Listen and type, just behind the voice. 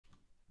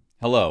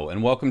Hello,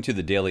 and welcome to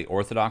the daily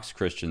Orthodox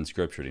Christian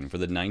scripture reading for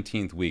the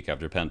 19th week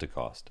after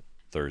Pentecost,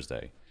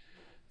 Thursday.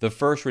 The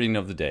first reading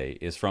of the day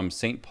is from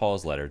St.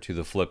 Paul's letter to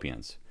the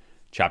Philippians,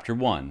 chapter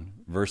 1,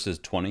 verses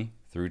 20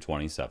 through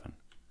 27.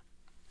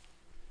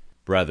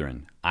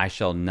 Brethren, I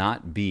shall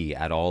not be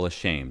at all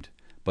ashamed,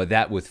 but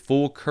that with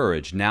full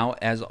courage, now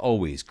as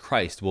always,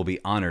 Christ will be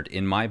honored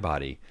in my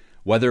body,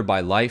 whether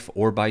by life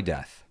or by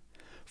death.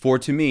 For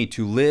to me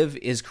to live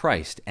is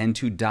Christ, and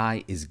to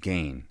die is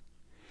gain.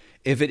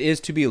 If it is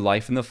to be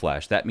life in the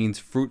flesh, that means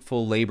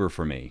fruitful labor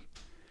for me.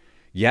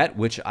 Yet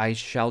which I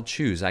shall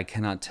choose I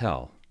cannot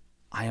tell.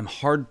 I am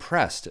hard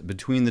pressed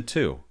between the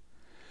two.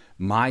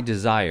 My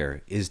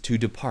desire is to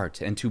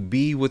depart and to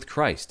be with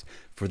Christ,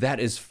 for that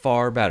is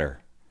far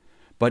better.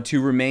 But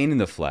to remain in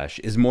the flesh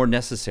is more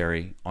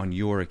necessary on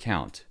your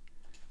account.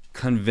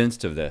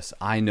 Convinced of this,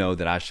 I know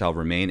that I shall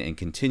remain and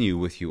continue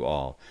with you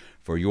all,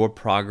 for your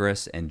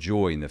progress and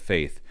joy in the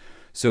faith,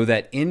 so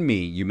that in me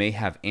you may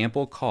have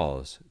ample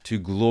cause to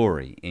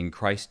glory in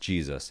Christ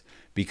Jesus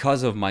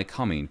because of my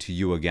coming to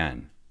you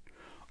again.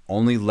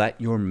 Only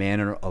let your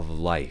manner of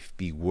life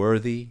be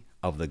worthy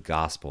of the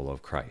gospel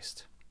of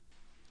Christ.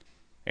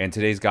 And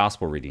today's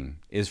gospel reading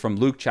is from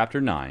Luke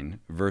chapter 9,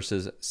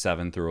 verses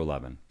 7 through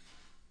 11.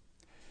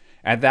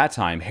 At that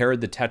time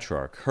Herod the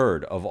Tetrarch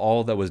heard of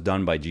all that was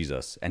done by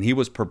Jesus, and he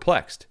was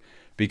perplexed,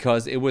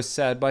 because it was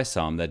said by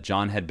some that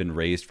John had been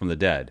raised from the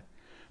dead,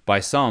 by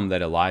some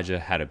that Elijah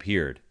had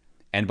appeared,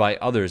 and by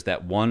others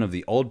that one of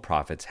the old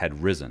prophets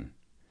had risen.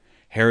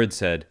 Herod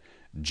said,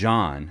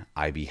 John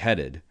I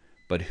beheaded,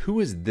 but who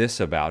is this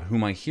about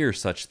whom I hear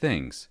such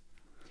things?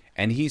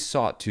 And he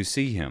sought to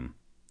see him.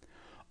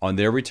 On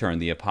their return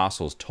the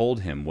apostles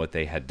told him what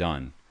they had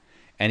done,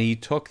 and he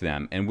took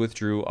them and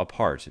withdrew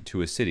apart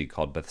to a city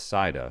called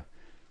Bethsaida.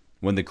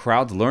 When the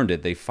crowds learned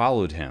it, they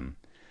followed him,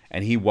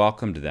 and he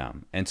welcomed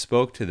them, and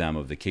spoke to them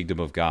of the kingdom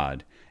of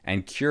God,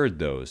 and cured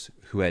those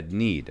who had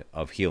need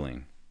of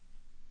healing.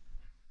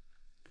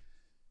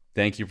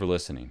 Thank you for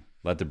listening.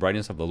 Let the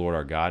brightness of the Lord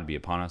our God be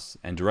upon us,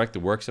 and direct the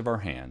works of our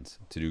hands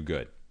to do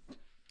good.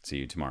 See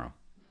you tomorrow.